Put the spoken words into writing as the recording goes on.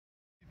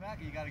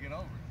Packer, you got to get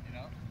over it, you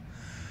know?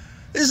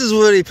 This is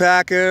Woody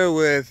Packer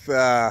with,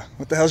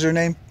 what the hell's your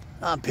name?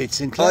 I'm Pete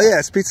Sinclair. Oh yeah,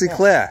 it's Pete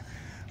Sinclair.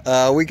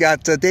 We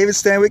got David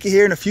Stanwicki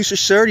here in a fuchsia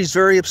shirt. He's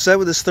very upset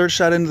with his third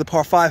shot into the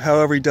par 5.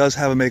 However, he does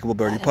have a makeable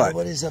birdie I don't putt. know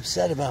what he's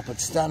upset about, but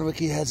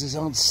Stanwicki has his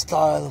own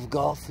style of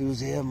golf. He was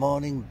here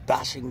morning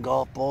bashing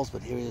golf balls,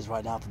 but here he is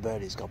right now for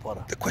birdie. He's got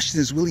putter. The question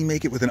is, will he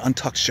make it with an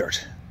untucked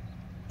shirt?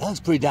 That looks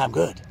pretty damn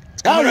good.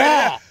 Oh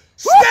yeah!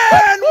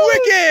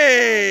 Stanwicki!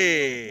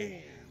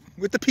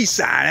 With the peace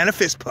sign and a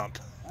fist pump.